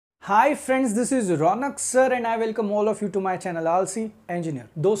Hi friends, this is Rounak Sir and I welcome all of you to my channel Aalsi Engineer।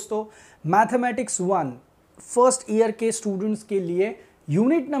 दोस्तों mathematics 1 first year के students के लिए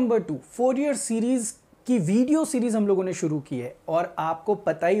unit number 2 Fourier series की video series हम लोगों ने शुरू की है और आपको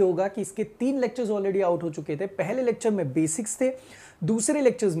पता ही होगा कि इसके 3 लेक्चर्स ऑलरेडी आउट हो चुके थे। पहले लेक्चर में बेसिक्स थे, दूसरे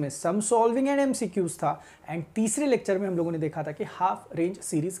लेक्चर्स में सम सॉल्विंग एंड एमसीक्यूज था एंड तीसरे लेक्चर में हम लोगों ने देखा था कि हाफ रेंज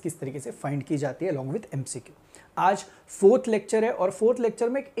सीरीज किस तरीके से फाइंड की जाती है अलॉन्ग विद एमसीक्यू। आज फोर्थ लेक्चर है और फोर्थ लेक्चर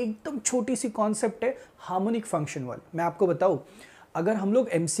में एकदम छोटी सी कॉन्सेप्ट है हार्मोनिक फंक्शन वाली। मैं आपको बताऊं, अगर हम लोग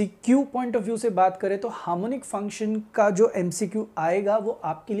एमसीक्यू पॉइंट ऑफ व्यू से बात करें तो हार्मोनिक फंक्शन का जो एमसीक्यू आएगा वो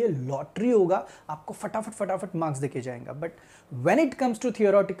आपके लिए लॉटरी होगा, आपको फटाफट मार्क्स देके जाएगा। But when it comes to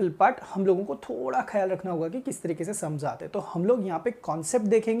theoretical part हम लोगों को थोड़ा ख्याल रखना होगा कि किस तरीके से समझाते हैं। तो हम लोग यहाँ पे कॉन्सेप्ट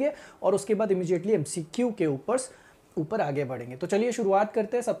देखेंगे और उसके बाद इमीडिएटली एमसीक्यू के ऊपर आगे बढ़ेंगे। तो चलिए शुरुआत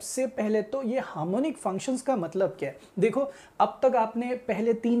करते हैं। सबसे पहले तो ये हार्मोनिक फंक्शंस का मतलब क्या है। देखो, अब तक आपने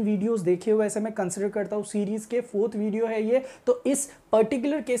पहले 3 वीडियोस देखे हुए, ऐसे मैं कंसिडर करता हूँ सीरीज के 4th वीडियो है ये। तो इस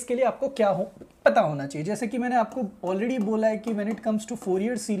पर्टिकुलर केस के लिए आपको क्या पता होना चाहिए। जैसे कि मैंने आपको ऑलरेडी बोला है कि when it comes to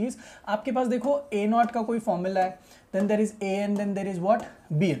Fourier series आपके पास देखो a0 का कोई फॉर्मूला है, then there is an, then there is what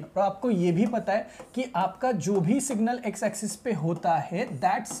bn। और आपको ये भी पता है कि आपका जो भी सिग्नल x एक्सिस पे होता है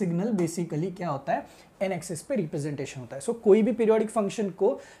दैट सिग्नल बेसिकली क्या होता है, n एक्सिस पे रिप्रेजेंटेशन होता है। सो कोई भी पीरियोडिक फंक्शन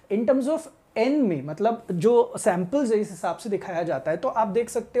को इन टर्म्स ऑफ n में, मतलब जो सैंपल्स है इस हिसाब से दिखाया जाता है। तो आप देख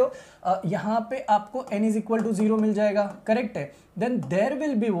सकते हो यहाँ पे आपको n इज इक्वल टू 0 मिल जाएगा, करेक्ट है। Then there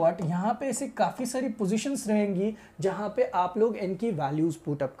will be what, यहाँ पे ऐसे काफ़ी सारी पोजीशंस रहेंगी जहाँ पे आप लोग n की वैल्यूज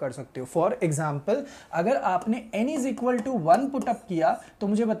पुट अप कर सकते हो। फॉर एग्जांपल, अगर आपने n is equal to 1 put up किया तो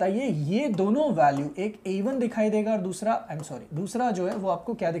मुझे बताइए ये दोनों वैल्यू, एक a1 दिखाई देगा और दूसरा जो है वो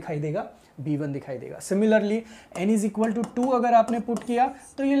आपको क्या दिखाई देगा, b1 दिखाई देगा। Similarly n is equal to 2 अगर आपने पुट किया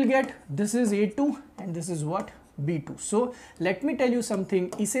तो you will get this is a2 and this is what b2। So let me tell you something,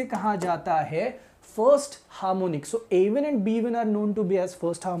 इसे कहा जाता है first harmonic. So a1 and b1 are known to be as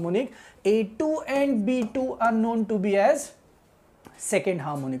first harmonic, a2 and b2 are known to be as second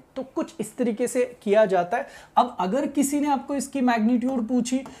harmonic. तो कुछ इस तरीके से किया जाता है। अब अगर किसी ने आपको इसकी मैग्नीट्यूड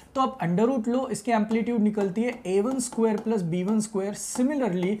पूछी तो आप अंडर रूट लो, इसकी एम्पलीट्यूड निकलती है a1 square plus b1 square.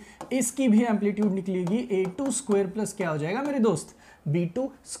 Similarly इसकी भी एम्पलीट्यूड निकलेगी a2 स्क्वायर प्लस क्या हो जाएगा मेरे दोस्त, b2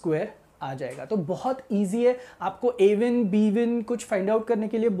 स्क्वायर आ जाएगा। तो बहुत इजी है। आपको a1 b1 कुछ फाइंड आउट करने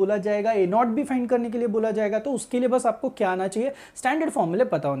के लिए बोला जाएगा, a0 भी फाइंड करने के लिए बोला जाएगा। तो उसके लिए बस आपको क्या आना चाहिए, स्टैंडर्ड फॉर्मूले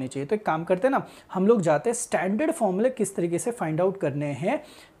पता होने चाहिए। तो एक काम करते हैं ना, हम लोग जाते हैं स्टैंडर्ड फॉर्मूले किस तरीके से फाइंड आउट करने हैं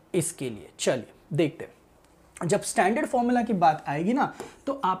इसके लिए। चलिए देखते हैं। जब स्टैंडर्ड फॉर्मूला की बात आएगी ना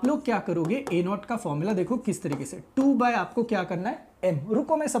तो आप लोग क्या करोगे, a0 का फॉर्मूला देखो किस तरीके से, 2 बाय आपको क्या करना है m।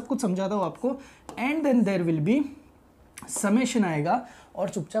 रुको मैं सब कुछ समझाता हूँ आपको। And then there will be summation आएगा और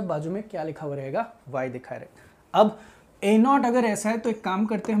चुपचाप बाजू में क्या लिखा हुआ रहेगा, y दिखा रहेगा। अब a0 अगर ऐसा है तो एक काम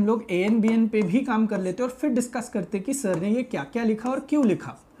करते हैं हम लोग an bn पे भी काम कर लेते हैं और फिर डिस्कस करते हैं कि सर ने ये क्या क्या लिखा और क्यों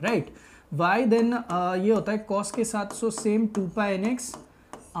लिखा, राइट। y देन ये होता है cos के साथ, सो सेम 2 पाई nx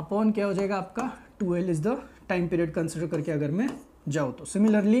अपॉन क्या हो जाएगा आपका 2l is the time period consider करके अगर मैं जाऊँ तो।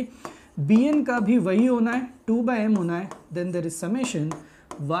 सिमिलरली bn का भी वही होना है, 2 बाई m होना है। Then there is summation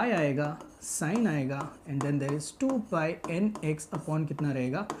y आएगा, साइन आएगा and then there is 2 pi nx upon कितना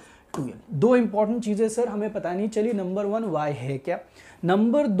रहेगा 2l। 2 इंपॉर्टेंट चीजें सर हमें पता नहीं चली। नंबर 1 y है क्या,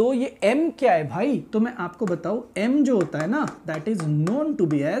 नंबर 2 ये m क्या है भाई। तो मैं आपको बताऊं, m जो होता है ना that is known to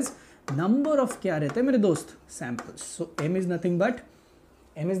be as number of क्या रहते हैं मेरे दोस्त, samples. So m is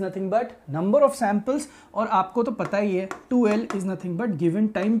nothing but number of samples. और आपको तो पता ही है 2l is nothing but given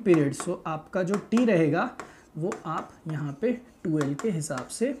time period. सो आपका जो t रहेगा वो आप यहाँ पे 2l के हिसाब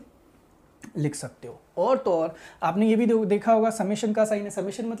से लिख सकते हो। और तो और आपने ये भी देखा होगा समेशन का साइन है,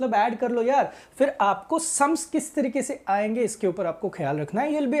 समेशन मतलब ऐड कर लो यार। फिर आपको सम्स किस तरीके से आएंगे इसके ऊपर आपको ख्याल रखना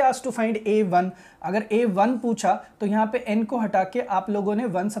है। You will be asked to find a1। अगर a1 पूछा तो यहाँ पे n को हटा के आप लोगों ने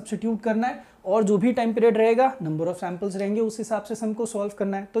 1 सब्स्टिट्यूट करना है और जो भी टाइम पीरियड रहेगा, नंबर ऑफ सैंपल्स रहेंगे, उस हिसाब से सम को सॉल्व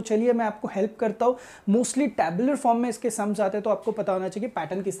करना है। तो चलिए मैं आपको हेल्प करता हूँ। मोस्टली टैबुलर फॉर्म में इसके सम्स आते हैं तो आपको पता होना चाहिए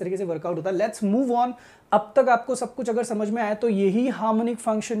पैटर्न किस तरीके से वर्कआउट होता है। Let's move on. अब तक आपको सब कुछ अगर समझ में आया तो यही हार्मोनिक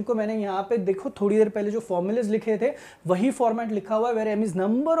फंक्शन को मैंने यहाँ पे देखो थोड़ी देर पहले जो फॉर्मूलेज लिखे थे वही फॉर्मेट लिखा हुआ है, where m is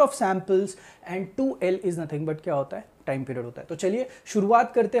number of samples and 2l is nothing but क्या होता है, टाइम पीरियड होता है। तो चलिए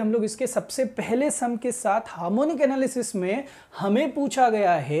शुरुआत करते हैं हम लोग इसके सबसे पहले सम के साथ। हार्मोनिक एनालिसिस में हमें पूछा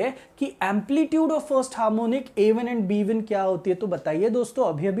गया है कि amplitude of first harmonic a1 and b1 क्या होती है। तो बताइए दोस्तों,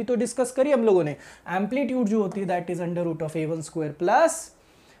 अभी तो डिस्कस करी हम लोगों ने। एम्पलीट्यूड जो होती है that is under root of a1 square plus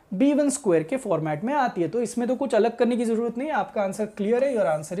b1 square के फॉर्मेट में आती है। तो इसमें तो कुछ अलग करने की जरूरत नहीं है, आपका आंसर क्लियर है। Your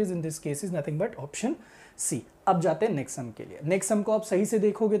answer is in this case is nothing but option C. अब जाते हैं नेक्स्ट सम के लिए। नेक्स्ट सम को आप सही से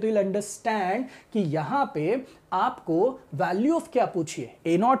देखोगे तो you'll अंडरस्टैंड कि यहां पे आपको वैल्यू ऑफ क्या पूछिए,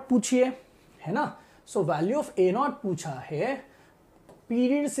 ए नॉट पूछिए, है ना। So value of A not पूछा है,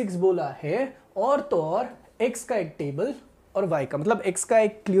 पीरियड 6 बोला है, और तो और एक्स का एक टेबल और y का, मतलब x का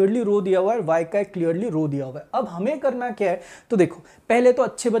एक क्लियरली रो दिया हुआ है, y का एक क्लियरली रो दिया हुआ है। अब हमें करना क्या है, तो देखो पहले तो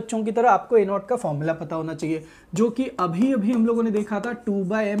अच्छे बच्चों की तरह आपको a नॉट का फॉर्मूला पता होना चाहिए, जो कि अभी अभी हम लोगों ने देखा था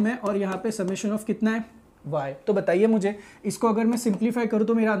 2/m है, और यहाँ पे समेशन ऑफ कितना है y। तो बताइए मुझे, इसको अगर मैं सिंप्लीफाई करूँ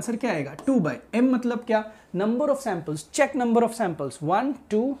तो मेरा आंसर क्या आएगा, 2/m मतलब क्या, number of samples, check number of samples, 1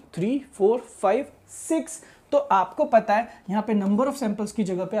 2 3 4 5 6। तो आपको पता है यहाँ पे नंबर ऑफ सैंपल्स की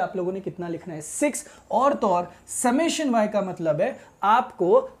जगह पे आप लोगों ने कितना लिखना है, 6, और तो और समेशन y का मतलब है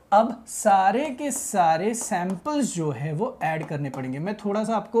आपको अब सारे के सारे सैंपल्स जो है वो ऐड करने पड़ेंगे। मैं थोड़ा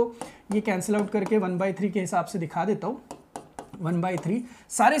सा आपको ये कैंसिल आउट करके 1/3 के हिसाब से दिखा देता हूँ। 1/3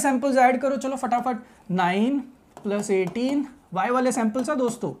 सारे सैंपल्स ऐड करो, चलो फटाफट। 9 + 18 y वाले सैंपल्स है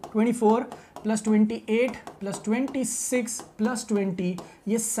दोस्तों, 24 + 28 + 26 + 20,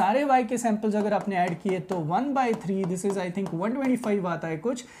 ये सारे y के सैंपल्स अगर आपने ऐड किए तो 1/3, दिस इज आई थिंक 125 आता है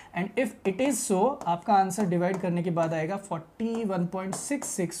कुछ, and if it is so आपका आंसर डिवाइड करने के बाद आएगा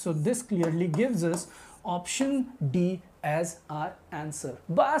 41.66। So this clearly gives us option D as our answer.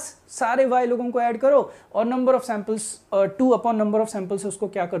 बस सारे y लोगों को ऐड करो और number of samples 2 upon number of samples उसको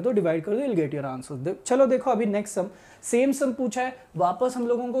क्या कर दो, डिवाइड कर दो, विल गेट योर आंसर। चलो देखो अभी नेक्स्ट सम, सेम सम पूछा है, वापस हम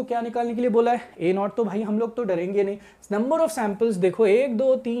लोगों को क्या निकालने के लिए बोला है, ए नॉट। तो भाई हम लोग तो डरेंगे नहीं, नंबर ऑफ सैंपल्स देखो 1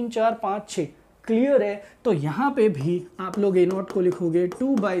 2 3 4 5 6 क्लियर है। तो यहाँ पे भी आप लोग ए नॉट को लिखोगे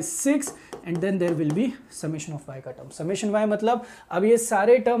 2/6 and then there will be summation of y का टर्म। समेशन y मतलब अब ये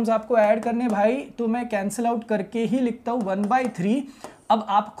सारे टर्म्स आपको ऐड करने भाई, तो मैं कैंसिल आउट करके ही लिखता हूँ 1/3। अब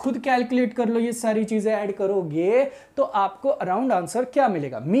आप खुद कैलकुलेट कर लो, ये सारी चीजें ऐड करोगे तो आपको अराउंड आंसर क्या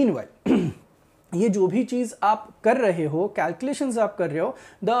मिलेगा। मीनवाइल ये जो भी चीज आप कर रहे हो, कैलकुलेशंस आप कर रहे हो,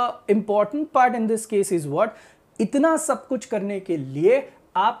 the important part in this case is what, इतना सब कुछ करने के लिए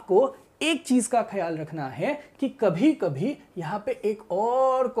आपको एक चीज का ख्याल रखना है कि कभी कभी यहां पे एक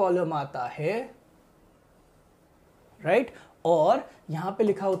और कॉलम आता है, राइट, और यहां पे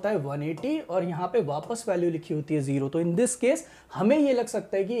लिखा होता है 180 और यहां पे वापस वैल्यू लिखी होती है 0। तो इन दिस केस हमें ये लग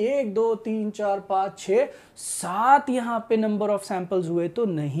सकता है कि 1 2 3 4 5 6 7 यहां पे नंबर ऑफ सैंपल्स हुए। तो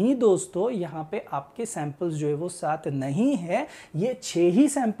नहीं दोस्तों, यहां पे आपके सैंपल्स जो है वो 7 नहीं है, ये 6 ही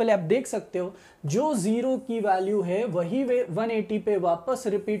सैंपल है। आप देख सकते हो जो 0 की वैल्यू है वही 180 पे वापस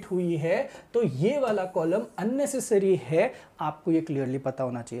रिपीट हुई है, तो ये वाला कॉलम अननेसेसरी है, आपको ये क्लियरली पता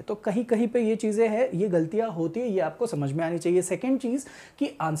होना चाहिए। तो कहीं कहीं पे ये चीजें हैं, ये गलतियां होती है, ये आपको समझ में आनी चाहिए। सेकंड चीज कि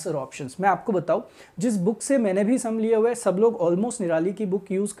आंसर ऑप्शंस, मैं आपको बताऊं जिस बुक से मैंने भी सम लिए हुए, सब लोग ऑलमोस्ट निराली की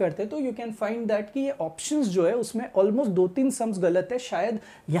बुक यूज करते हैं, तो यू कैन फाइंड दैट कि ये ऑप्शंस जो है उसमें ऑलमोस्ट 2-3 सम्स गलत है, शायद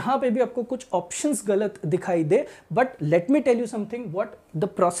यहां पे भी आपको कुछ ऑप्शंस गलत दिखाई दे, but let me tell you something, what the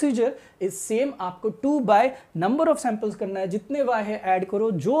procedure is same. आपको 2 बाय नंबर ऑफ सैंपल्स करना है, जितने y है ऐड करो,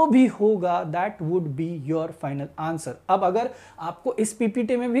 जो भी होगा that would be your final answer. अब अगर आपको इस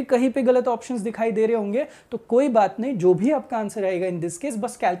पीपीटी में भी कहीं पे गलत ऑप्शंस दिखाई दे रहे होंगे तो कोई बात नहीं, जो भी आपका आंसर आएगा इन दिस केस,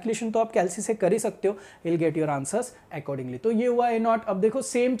 बस कैलकुलेशन तो आप कैलसी से कर ही सकते हो, will get your answers accordingly. तो ये हुआ ए नॉट। अब देखो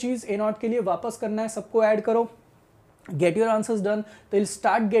सेम चीज ए नॉट के लिए वापस करना है, सबको ऐड करो, गेट योर आंसर्स डन, तो will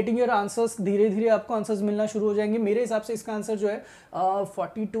start getting your answers, धीरे धीरे आपको आंसर्स मिलना शुरू हो जाएंगे। मेरे हिसाब से इसका आंसर जो है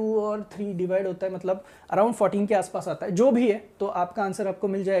 42 और 3 डिवाइड होता है, मतलब अराउंड 14 के आसपास आता है, जो भी है, तो आपका आंसर आपको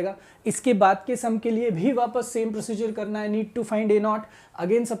मिल जाएगा। इसके बाद के सम के लिए भी वापस सेम प्रोसीजर करना है, need to find A not,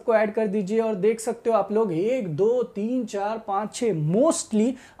 again सबको ऐड कर दीजिए और देख सकते हो आप लोग 1 2 3 4 5 6,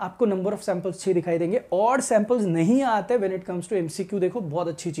 मोस्टली आपको नंबर ऑफ सैंपल्स 6 दिखाई देंगे, और सैंपल्स नहीं आते when it comes to MCQ. देखो बहुत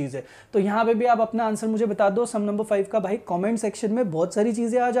अच्छी चीज है, तो यहाँ पे भी आप अपना आंसर मुझे बता दो सम नंबर 5 का। भाई कमेंट सेक्शन में बहुत सारी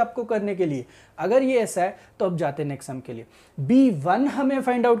चीजें आज आपको करने के लिए, अगर ये ऐसा है तो अब जाते हैं नेक्स्ट सम के लिए। B1 हमें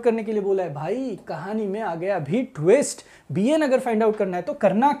फाइंड आउट करने के लिए बोला है, भाई कहानी में आ गया अभी ट्विस्ट। BN अगर फाइंड आउट करना है तो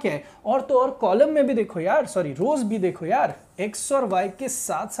करना क्या है, और तो और कॉलम में भी देखो यार, सॉरी रोज भी देखो यार, x और y के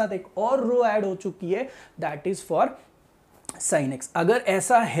साथ साथ एक और रो ऐड हो चुकी है, that is for sin x। अगर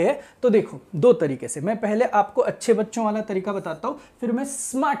ऐसा है तो देखो दो तरीके से, मैं पहले आपको अच्छे बच्चों वाला तरीका बताता हूं, फिर मैं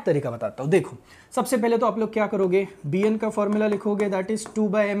स्मार्ट तरीका बताता हूं। देखो सबसे पहले तो आप लोग क्या करोगे, bn का फॉर्मूला लिखोगे, दैट इज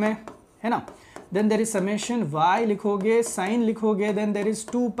 2/m है ना, then there is summation y लिखोगे, साइन लिखोगे, then there is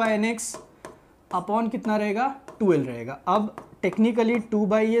 2πnx upon कितना रहेगा, 2l रहेगा। अब टेक्निकली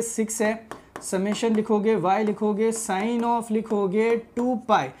 2/6 है, समेशन लिखोगे, y लिखोगे, साइन ऑफ लिखोगे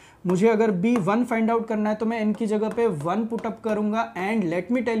 2π। मुझे अगर B1 फाइंड आउट करना है तो मैं इनकी जगह पे 1 पुट अप करूंगा, and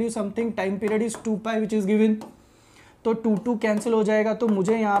let me tell you something, time period is 2π which is given. तो 2 कैंसिल हो जाएगा, तो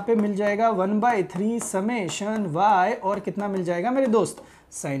मुझे यहाँ पे मिल जाएगा 1/3 समेशन y और कितना मिल जाएगा मेरे दोस्त,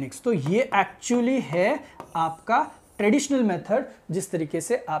 sin x। तो ये एक्चुअली है आपका ट्रेडिशनल मेथड, जिस तरीके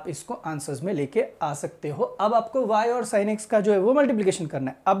से आप इसको आंसर्स में लेके आ सकते हो। अब आपको y और sin x का जो है वो मल्टीप्लिकेशन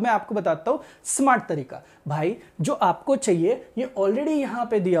करना है। अब मैं आपको बताता हूँ स्मार्ट तरीका। भाई जो आपको चाहिए ये ऑलरेडी यहाँ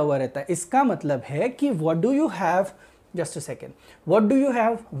पे दिया हुआ रहता है, इसका मतलब है कि what do you have, just a second, what do you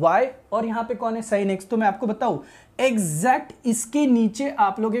have y और यहाँ पे कौन है sin x। तो मैं आपको बताऊँ एग्जैक्ट इसके नीचे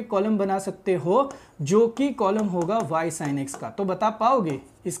आप लोग एक कॉलम बना सकते हो जो कि कॉलम होगा y sin x का। तो बता पाओगे,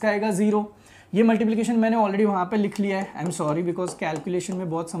 इसका आएगा 0। ये मल्टीप्लिकेशन मैंने ऑलरेडी वहाँ पे लिख लिया है, I am sorry because calculation में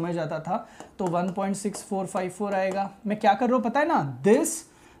बहुत समय जाता था। तो 1.6454 आएगा। मैं क्या कर रहा हूँ पता है ना,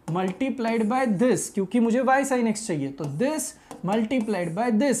 दिस मल्टीप्लाइड बाय दिस, क्योंकि मुझे y sin x चाहिए, तो दिस मल्टीप्लाइड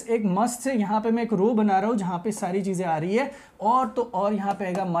बाय दिस। एक मस्त से यहाँ पे मैं एक रो बना रहा हूँ जहाँ पे सारी चीज़ें आ रही है, और तो और यहाँ पे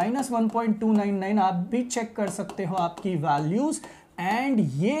आएगा -1.299। आप भी चेक कर सकते हो आपकी वैल्यूज़, एंड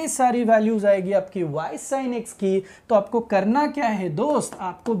ये सारी वैल्यूज आएगी आपकी y sin x की। तो आपको करना क्या है दोस्त,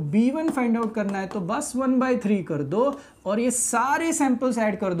 आपको b1 फाइंड आउट करना है, तो बस 1/3 कर दो और ये सारे सैंपल्स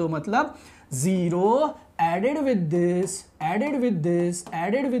ऐड कर दो, मतलब 0 added with this, added with this,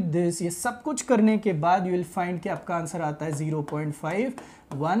 added with this, ये सब कुछ करने के बाद यू विल फाइंड कि आपका आंसर आता है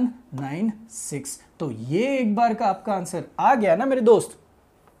 0.5196। तो ये एक बार का आपका आंसर आ गया ना मेरे दोस्त।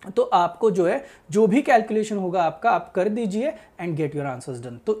 तो आपको जो है जो भी कैलकुलेशन होगा आपका आप कर दीजिए and get your answers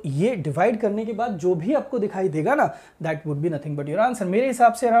done. तो ये डिवाइड करने के बाद जो भी आपको दिखाई देगा ना, that would be nothing but your answer. मेरे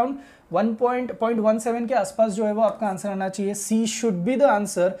हिसाब से अराउंड 1.17 के आसपास जो है वो आपका आंसर आना चाहिए। सी शुड बी द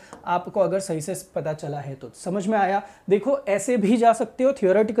आंसर, आपको अगर सही से पता चला है तो। समझ में आया? देखो ऐसे भी जा सकते हो,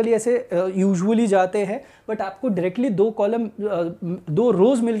 थियोरेटिकली ऐसे यूजुअली जाते हैं, बट आपको डायरेक्टली 2 कॉलम 2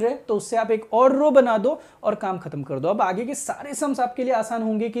 रोज मिल रहे हैं, तो उससे आप एक और रो बना दो और काम खत्म कर दो। अब आगे के सारे सम्स आपके लिए आसान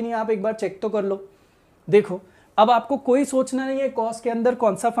होंगे कि नहीं, आप एक बार चेक तो कर लो। देखो अब आपको कोई सोचना नहीं है कॉस के अंदर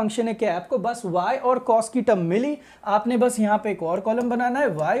कौन सा फंक्शन है, क्या है, आपको बस y और cos की टर्म मिली, आपने बस यहाँ पे एक और कॉलम बनाना है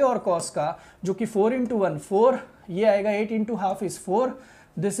y और cos का, जो कि 4 × 1 4, ये आएगा 8 × ½ is 4,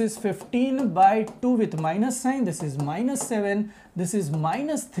 this is 15/2 with minus sign, this is -7, this is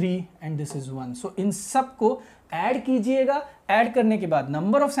 -3 and this is 1। सो इन सब को ऐड कीजिएगा। ऐड करने के बाद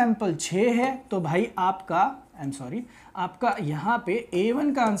नंबर ऑफ सैंपल 6 है, तो भाई आपका आपका यहाँ पे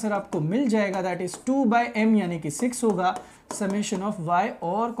A1 का आंसर आपको मिल जाएगा, दैट इज 2/m यानी कि 6 होगा। समेशन ऑफ y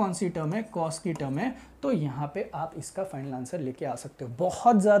और कौन सी टर्म है, cos की टर्म है। तो यहाँ पे आप इसका फाइनल आंसर लेके आ सकते हो।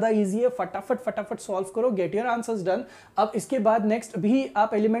 बहुत ज्यादा इजी है, फटाफट सॉल्व करो, गेट योर आंसर्स डन। अब इसके बाद नेक्स्ट भी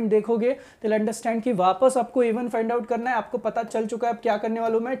आप एलिमेंट देखोगे तो अंडरस्टैंड कि वापस आपको A1 फाइंड आउट करना है। आपको पता चल चुका है अब क्या करने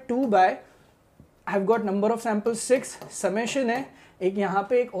वाला हूं मैं, 2 I have got number of sample 6, summation है एक, यहाँ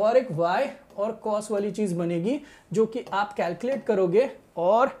पे एक y और cos वाली चीज बनेगी जो कि आप कैलकुलेट करोगे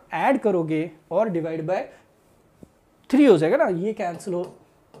और ऐड करोगे और डिवाइड बाय 3 हो जाएगा ना, ये कैंसिल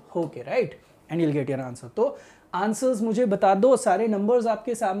हो के right, and you'll get your answer. तो आंसर्स मुझे बता दो, सारे नंबर्स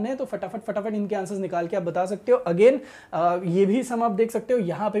आपके सामने हैं, तो फटाफट इनके आंसर्स निकाल के आप बता सकते हो। अगेन ये भी सम आप देख सकते हो,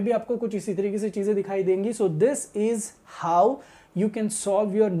 यहाँ पे भी आपको कुछ इसी तरीके से चीजें दिखाई देंगी। So this is how you can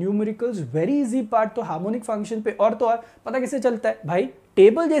solve your numericals, very easy part. तो हार्मोनिक फंक्शन पे और तो और पता कैसे चलता है भाई,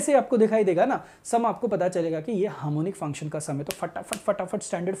 टेबल जैसे आपको दिखाई देगा ना, सम आपको पता चलेगा कि ये हार्मोनिक फंक्शन का सम है। तो फटाफट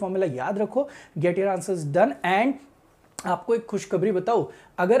स्टैंडर्ड फॉर्मूला याद रखो, get your answers done. And आपको एक खुशखबरी बताऊं,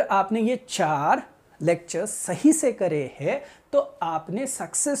 अगर आपने ये 4 लेक्चर सही से करे हैं तो आपने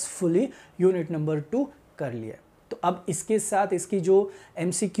सक्सेसफुली यूनिट नंबर 2 कर लिया। तो अब इसके साथ इसकी जो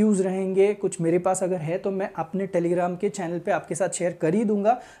MCQs रहेंगे कुछ मेरे पास अगर है तो मैं अपने टेलीग्राम के चैनल पे आपके साथ शेयर कर ही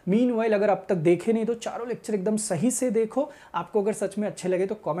दूंगा। मीनवाइल अगर अब तक देखे नहीं तो चारों लेक्चर एकदम सही से देखो। आपको अगर सच में अच्छे लगे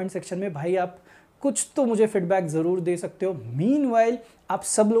तो कमेंट सेक्शन में भाई आप कुछ तो मुझे फीडबैक ज़रूर दे सकते हो। मीनवाइल आप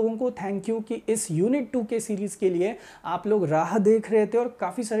सब लोगों को थैंक यू कि इस यूनिट 2 के सीरीज़ के लिए आप लोग राह देख रहे थे और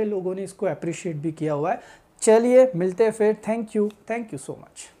काफ़ी सारे लोगों ने इसको अप्रिशिएट भी किया हुआ है। चलिए मिलते हैं फिर, थैंक यू सो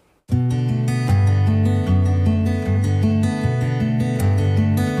मच।